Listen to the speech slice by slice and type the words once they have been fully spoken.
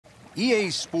EA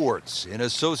Sports, in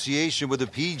association with the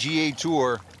PGA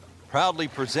Tour, proudly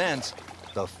presents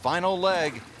the final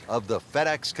leg of the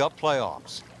FedEx Cup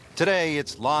playoffs. Today,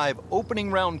 it's live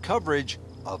opening round coverage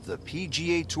of the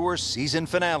PGA Tour season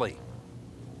finale.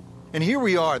 And here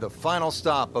we are, the final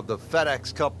stop of the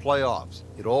FedEx Cup playoffs.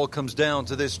 It all comes down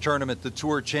to this tournament, the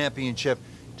Tour Championship,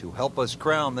 to help us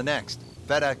crown the next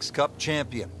FedEx Cup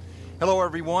champion. Hello,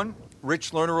 everyone.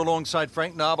 Rich Lerner alongside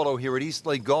Frank Nobilo here at East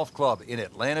Lake Golf Club in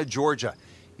Atlanta, Georgia.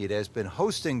 It has been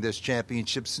hosting this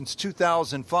championship since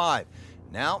 2005.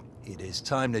 Now, it is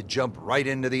time to jump right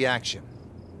into the action.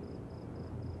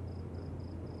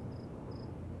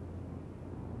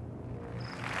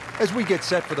 As we get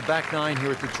set for the back nine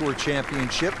here at the Tour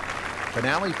Championship,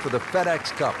 finale for the FedEx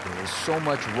Cup. There is so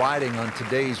much riding on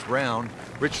today's round.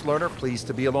 Rich Lerner pleased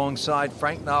to be alongside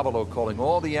Frank Nobilo calling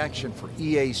all the action for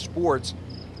EA Sports.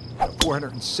 A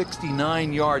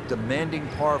 469-yard demanding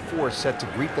par 4 set to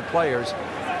greet the players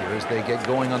here as they get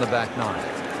going on the back nine.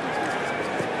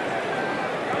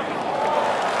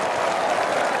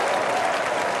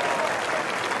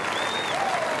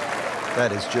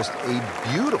 That is just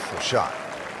a beautiful shot.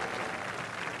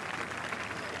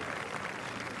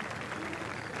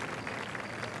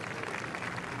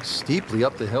 Steeply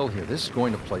up the hill here. This is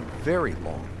going to play very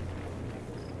long.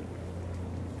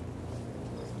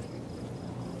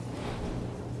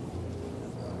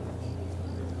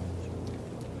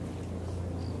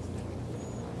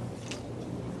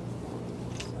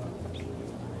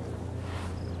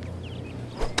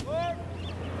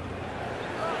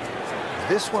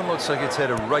 This one looks like it's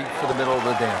headed right for the middle of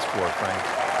the dance floor, Frank.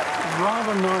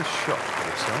 Rather nice shot, I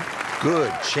would say.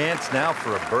 Good chance now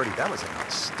for a birdie. That was an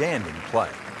outstanding play.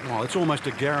 Well, it's almost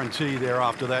a guarantee there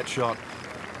after that shot.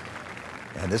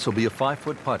 And this will be a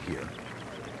 5-foot putt here.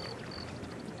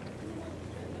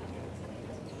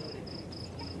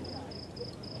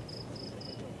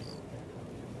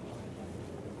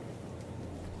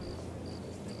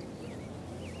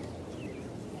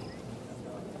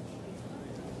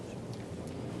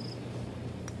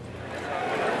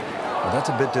 Well, that's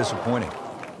a bit disappointing.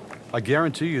 I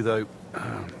guarantee you, though,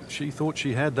 she thought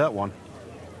she had that one.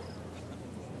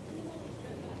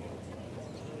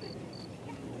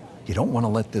 You don't want to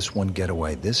let this one get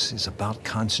away. This is about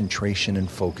concentration and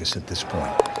focus at this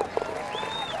point.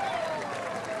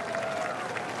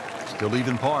 Still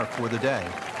even par for the day.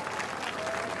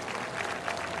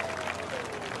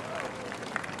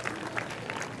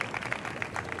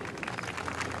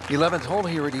 The 11th hole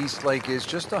here at East Lake is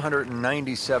just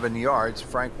 197 yards.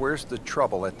 Frank, where's the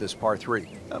trouble at this par 3?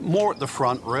 More at the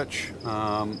front, Rich.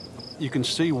 You can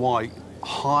see why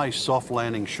high, soft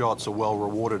landing shots are well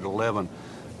rewarded at 11.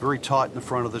 Very tight in the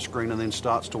front of the screen and then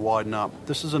starts to widen up.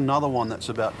 This is another one that's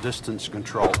about distance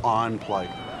control, iron play.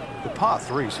 The par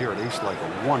 3s here at East Lake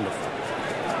are wonderful.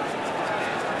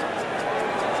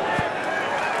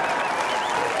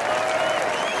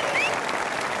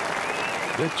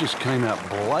 That just came out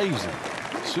blazing.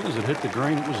 As soon as it hit the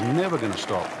green, it was never going to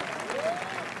stop.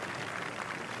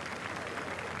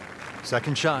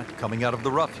 Second shot coming out of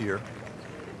the rough here.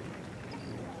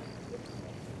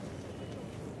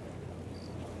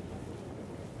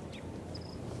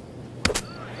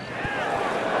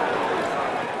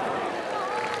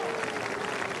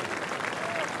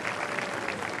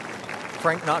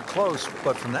 Frank, not close,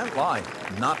 but from that line,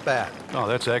 not bad. Oh,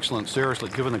 that's excellent. Seriously,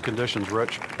 given the conditions,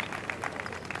 Rich.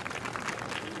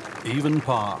 Even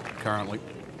par currently.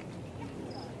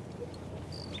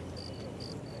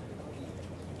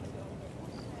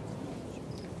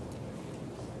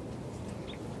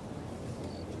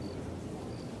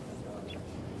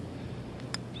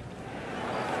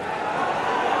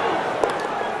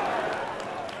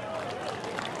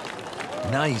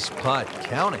 Nice putt.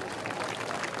 Count it.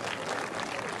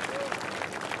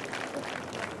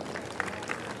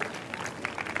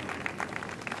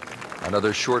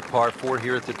 Another short par 4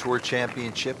 here at the Tour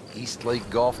Championship, East Lake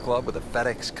Golf Club with a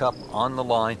FedEx Cup on the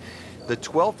line. The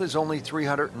 12th is only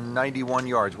 391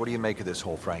 yards. What do you make of this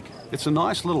hole, Frank? It's a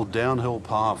nice little downhill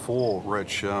par 4,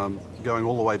 Rich, going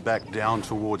all the way back down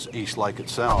towards East Lake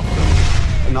itself.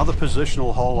 Another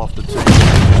positional hole off the tee, just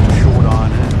a short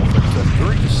iron in, but a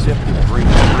very deceptive green.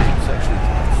 It's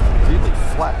actually really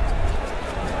flat.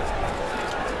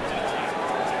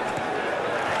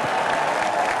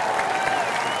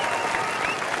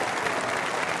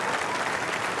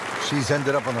 She's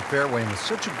ended up on the fairway with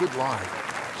such a good lie.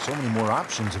 So many more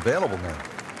options available now.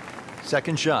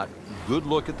 Second shot. Good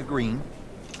look at the green.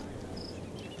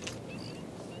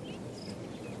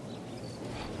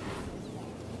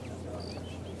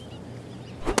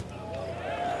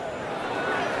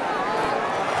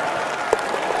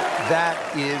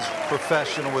 That is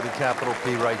professional with a capital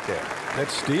P right there.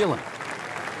 That's stealing.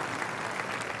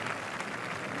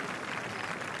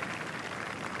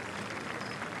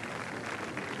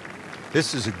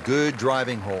 This is a good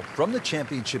driving hole. From the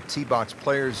championship tee box,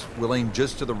 players will aim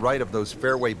just to the right of those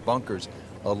fairway bunkers.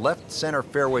 A left center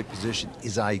fairway position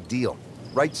is ideal.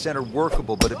 Right center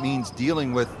workable, but it means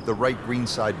dealing with the right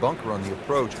greenside bunker on the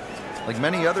approach. Like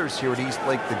many others here at East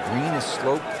Lake, the green is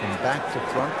sloped from back to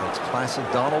front. That's classic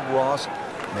Donald Ross,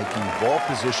 making ball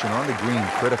position on the green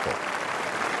critical.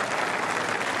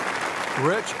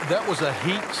 Rich, that was a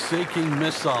heat-seeking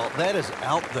missile. That is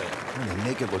out there. And they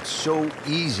make it look so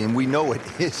easy, and we know it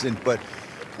isn't, but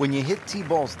when you hit tee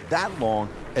balls that long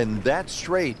and that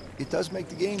straight, it does make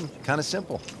the game kind of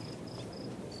simple.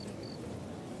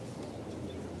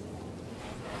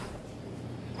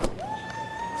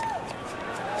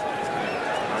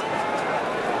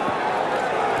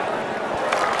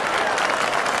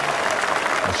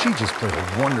 She just played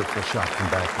a wonderful shot from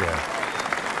back there.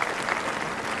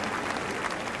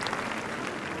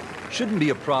 Shouldn't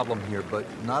be a problem here, but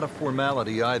not a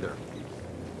formality either.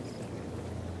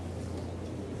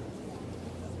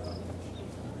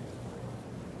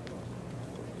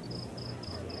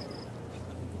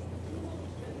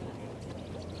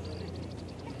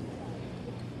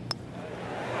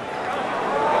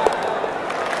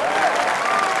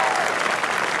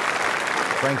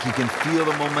 Frank, you can feel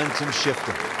the momentum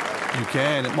shifting. You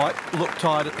can. It might look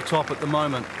tight at the top at the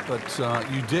moment, but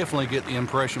you definitely get the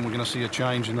impression we're going to see a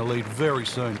change in the lead very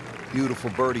soon. Beautiful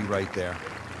birdie right there.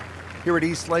 Here at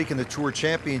East Lake in the Tour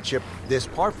Championship, this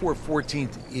par 4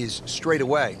 14th is straight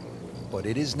away, but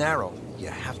it is narrow. You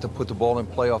have to put the ball in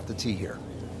play off the tee here.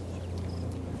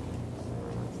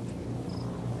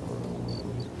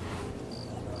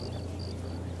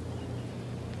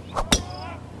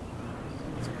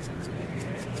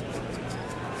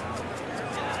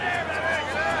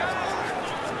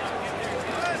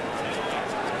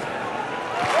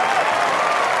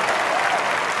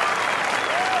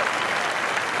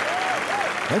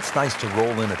 It's nice to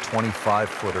roll in a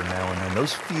 25-footer now and then.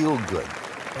 Those feel good.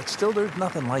 But still, there's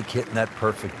nothing like hitting that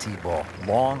perfect tee ball.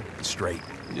 Long and straight.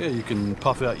 Yeah, you can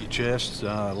puff out your chest,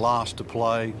 last to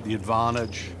play, the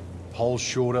advantage, holes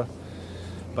shorter.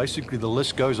 Basically, the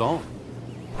list goes on.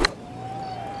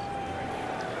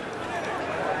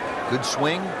 Good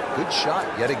swing, good shot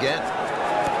yet again.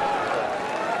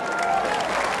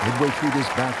 Midway through this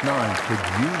back nine, could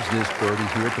use this birdie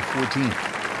here at the 14th.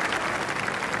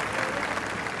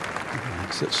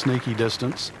 It's at sneaky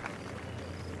distance.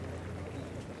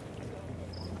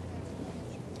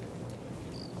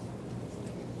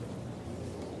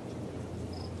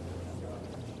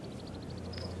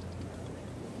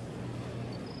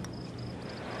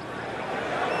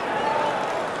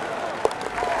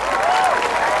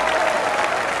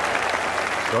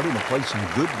 Starting to play some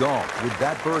good golf. With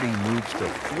that birdie, moves to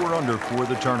 4 under for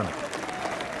the tournament.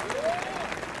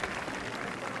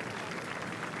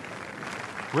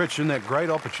 Rich, in that great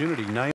opportunity,